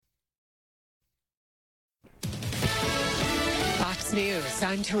Fox News,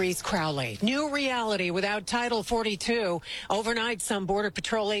 I'm Therese Crowley. New reality without Title 42. Overnight, some Border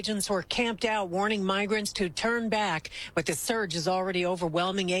Patrol agents were camped out, warning migrants to turn back. But the surge is already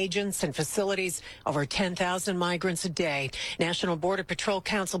overwhelming agents and facilities. Over 10,000 migrants a day. National Border Patrol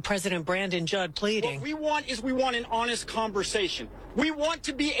Council President Brandon Judd pleading. What we want an honest conversation. We want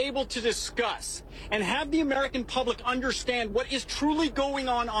to be able to discuss and have the American public understand what is truly going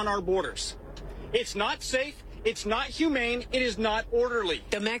on our borders. It's not safe. It's not humane. It is not orderly.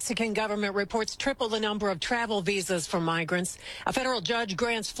 The Mexican government reports triple the number of travel visas for migrants. A federal judge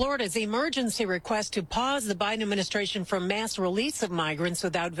grants Florida's emergency request to pause the Biden administration for mass release of migrants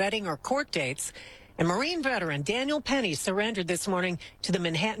without vetting or court dates. And Marine veteran Daniel Penny surrendered this morning to the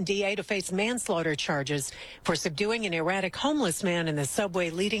Manhattan DA to face manslaughter charges for subduing an erratic homeless man in the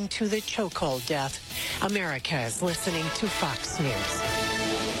subway, leading to the chokehold death. America is listening to Fox News.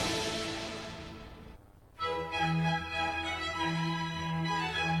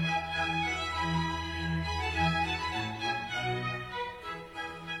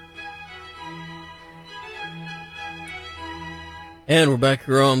 And we're back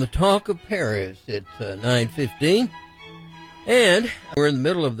here on the Talk of Paris. It's 9:15. And we're in the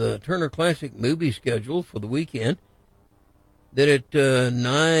middle of the Turner Classic movie schedule for the weekend. Then at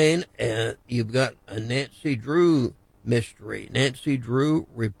 9, you've got a Nancy Drew mystery. Nancy Drew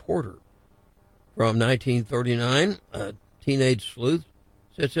Reporter. From 1939, a teenage sleuth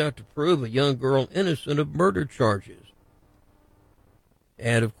sets out to prove a young girl innocent of murder charges.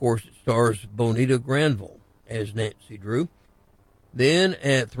 And, of course, it stars Bonita Granville as Nancy Drew. Then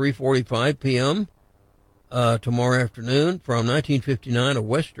at 3:45 p.m. Tomorrow afternoon, from 1959, a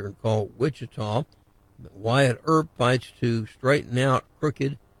Western called Wichita. Wyatt Earp fights to straighten out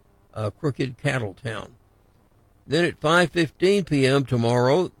crooked cattle town. Then at 5:15 p.m.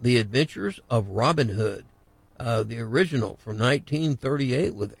 tomorrow, The Adventures of Robin Hood, the original from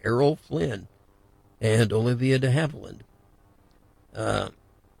 1938 with Errol Flynn and Olivia de Havilland.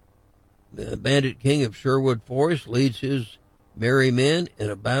 The Bandit King of Sherwood Forest leads his merry men in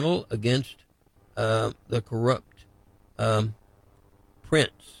a battle against the corrupt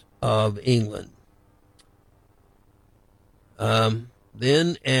Prince of England.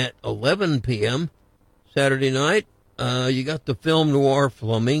 Then at 11 p.m. Saturday night, you got the film noir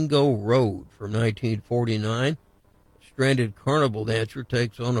Flamingo Road from 1949. Stranded carnival dancer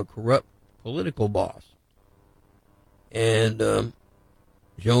takes on a corrupt political boss. And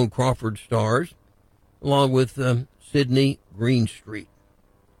Joan Crawford stars, along with Sidney Greenstreet.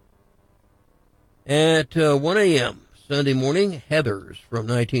 At 1 a.m. Sunday morning, Heathers from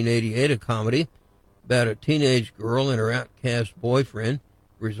 1988, a comedy about a teenage girl and her outcast boyfriend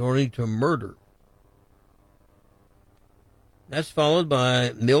resorting to murder. That's followed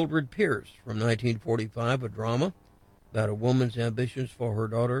by Mildred Pierce from 1945, a drama about a woman's ambitions for her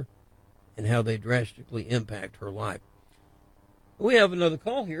daughter and how they drastically impact her life. We have another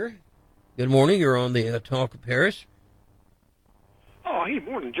call here. Good morning. You're on the Talk of Paris. Oh, hey,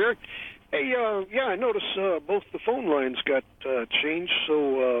 morning, Jerry. Hey, I noticed both the phone lines got changed,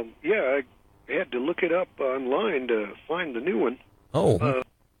 so, I had to look it up online to find the new one. Oh.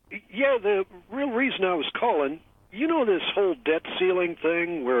 The real reason I was calling, you know this whole debt ceiling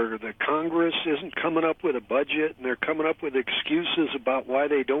thing where the Congress isn't coming up with a budget and they're coming up with excuses about why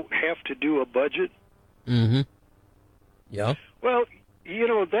they don't have to do a budget? Mm-hmm. Yeah. Well, you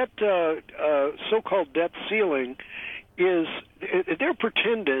know, that so-called debt ceiling is, they're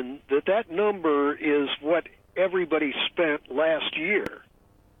pretending that number is what everybody spent last year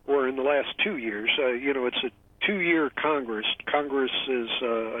or in the last 2 years. It's a 2-year Congress. Congress is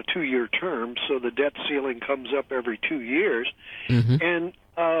a 2-year term, so the debt ceiling comes up every 2 years. Mm-hmm.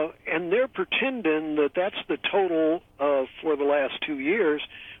 And they're pretending that that's the total for the last 2 years,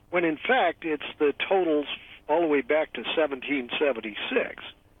 when in fact it's the totals all the way back to 1776.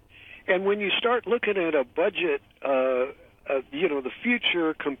 And when you start looking at a budget, the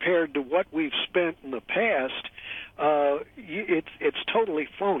future compared to what we've spent in the past, it's totally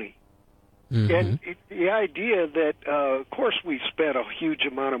phony. Mm-hmm. And the idea that, of course, we've spent a huge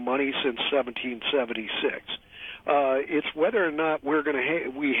amount of money since 1776. It's whether or not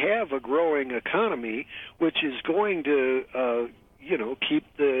we have a growing economy, which is going to, keep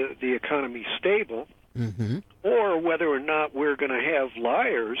the economy stable, mm-hmm. or whether or not we're going to have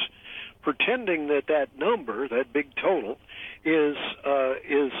liars pretending that number, that big total, is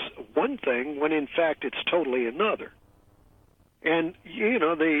one thing when in fact it's totally another. And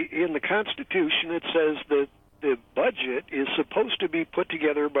in the Constitution it says that the budget is supposed to be put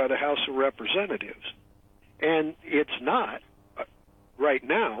together by the House of Representatives, and it's not. right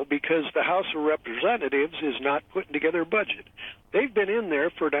now because the House of Representatives is not putting together a budget. They've been in there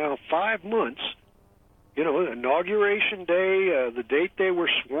for now 5 months. You know, Inauguration Day, the date they were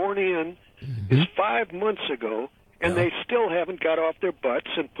sworn in is 5 months ago, and they still haven't got off their butts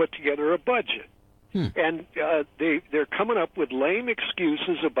and put together a budget. And they're coming up with lame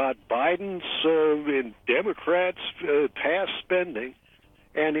excuses about Biden's and Democrats' past spending,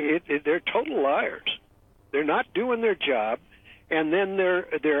 and they're total liars. They're not doing their job, and then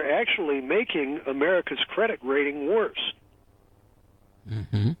they're actually making America's credit rating worse.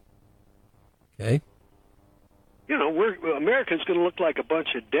 Okay. You know, America's going to look like a bunch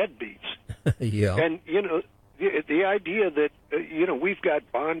of deadbeats. Yeah. And, you know, the idea that, you know, we've got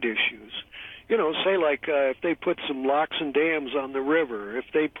bond issues. You know, say like if they put some locks and dams on the river, if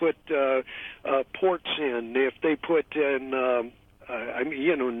they put ports in, if they put in, I mean,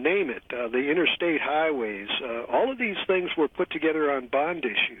 you know, name it, the interstate highways, all of these things were put together on bond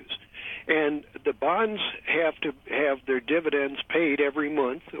issues. And the bonds have to have their dividends paid every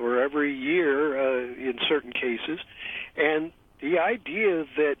month or every year in certain cases. And the idea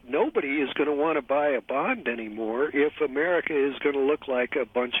that nobody is going to want to buy a bond anymore if America is going to look like a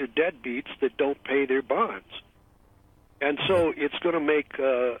bunch of deadbeats that don't pay their bonds. And so it's going to make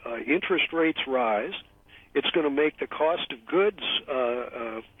interest rates rise. It's going to make the cost of goods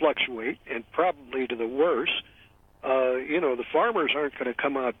fluctuate, and probably to the worse. You know, the farmers aren't going to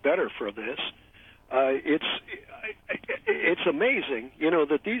come out better for this. It's amazing, you know,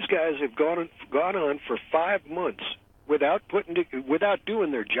 that these guys have gone on for 5 months without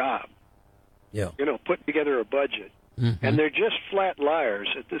doing their job. Yeah. You know, putting together a budget. And they're just flat liars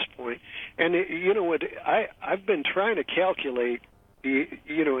at this point. And you know what? I've been trying to calculate.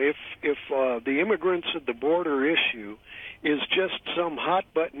 You know, if the immigrants at the border issue is just some hot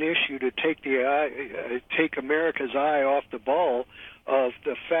button issue to take America's eye off the ball of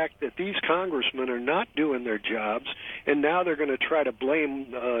the fact that these congressmen are not doing their jobs, and now they're going to try to blame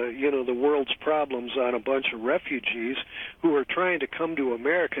you know, the world's problems on a bunch of refugees who are trying to come to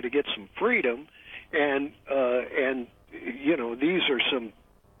America to get some freedom, and you know, these are some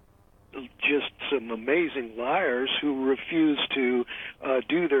amazing liars who refuse to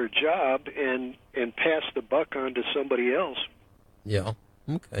do their job and pass the buck on to somebody else. Yeah.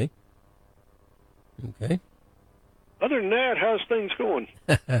 Okay. Other than that, how's things going?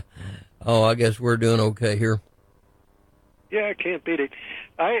 Oh, I guess we're doing okay here. Yeah, I can't beat it.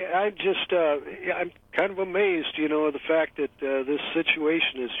 I'm kind of amazed, you know, the fact that this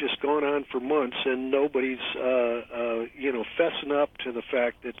situation has just gone on for months and nobody's, you know, fessing up to the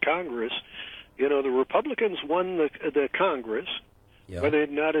fact that Congress, you know, the Republicans won the Congress. Yeah. Whether or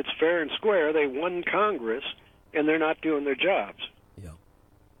not it's fair and square, they won Congress, and they're not doing their jobs. Yeah.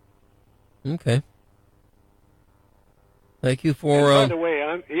 Okay. Thank you for. By the way,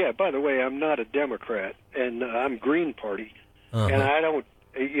 I'm not a Democrat, and I'm Green Party, and I don't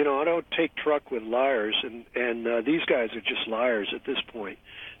take truck with liars, and these guys are just liars at this point.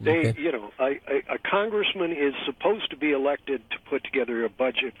 They, you know, a congressman is supposed to be elected to put together a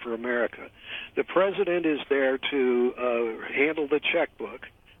budget for America. The president is there to handle the checkbook,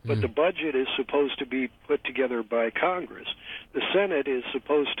 but the budget is supposed to be put together by Congress. The Senate is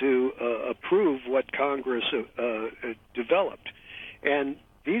supposed to approve what Congress developed. And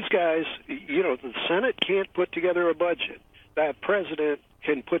these guys, you know, the Senate can't put together a budget. That president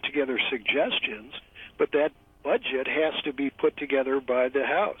can put together suggestions, but that budget has to be put together by the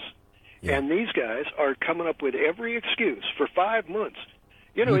House. Yeah. And these guys are coming up with every excuse for 5 months.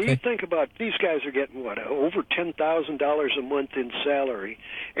 You know, you think about these guys are getting what, over $10,000 a month in salary,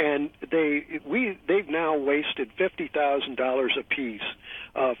 and they've now wasted $50,000 apiece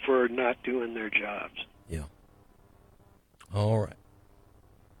for not doing their jobs. Yeah. All right.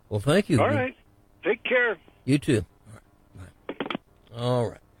 Well, thank you. All right. Take care. You too. All right. Bye. All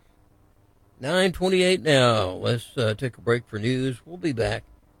right. 9:28 now. Let's take a break for news. We'll be back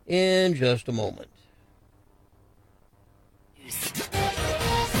in just a moment.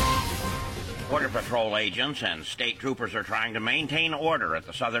 Border Patrol agents and state troopers are trying to maintain order at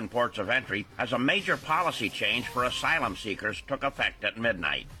the southern ports of entry as a major policy change for asylum seekers took effect at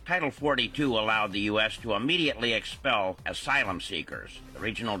midnight. Title 42 allowed the U.S. to immediately expel asylum seekers. The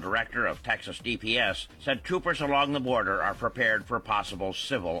regional director of Texas DPS said troopers along the border are prepared for possible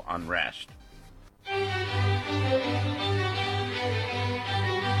civil unrest.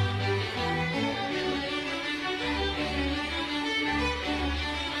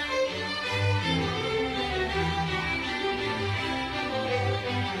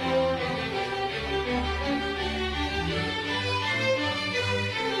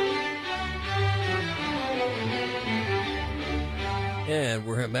 And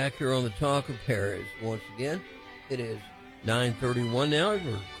we're back here on the Talk of Paris. Once again, it is 9:31 now.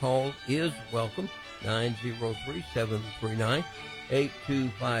 Your call is welcome.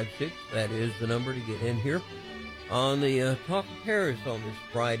 903-739-8256. That is the number to get in here on the Talk of Paris on this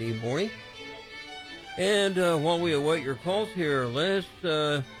Friday morning. And while we await your calls here, let's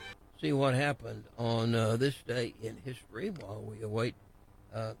see what happened on this day in history while we await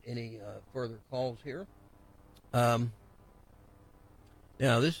any further calls here.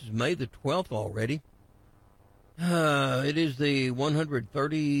 Now, this is May the 12th already. It is the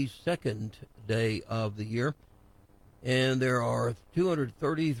 132nd day of the year, and there are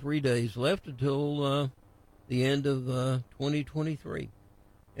 233 days left until the end of 2023.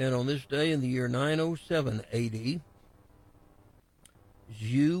 And on this day in the year 907 AD,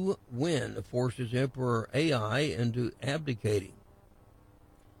 Zhu Wen forces Emperor Ai into abdicating,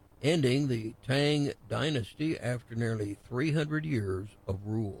 ending the Tang dynasty after nearly 300 years of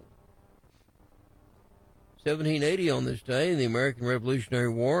rule. 1780 on this day, in the American Revolutionary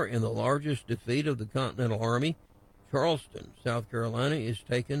War, in the largest defeat of the Continental Army, Charleston, South Carolina, is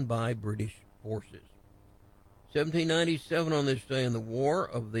taken by British forces. 1797 on this day, in the War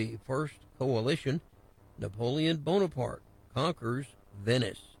of the First Coalition, Napoleon Bonaparte conquers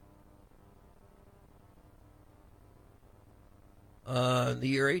Venice. In the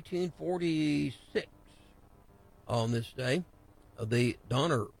year 1846, on this day, the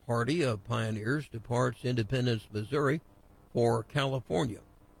Donner Party of Pioneers departs Independence, Missouri for California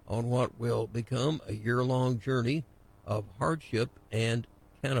on what will become a year-long journey of hardship and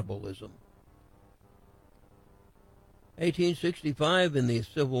cannibalism. 1865, in the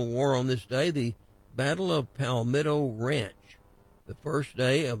Civil War on this day, the Battle of Palmetto Ranch, the first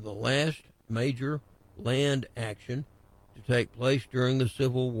day of the last major land action to take place during the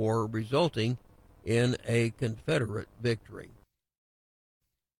Civil War, resulting in a Confederate victory.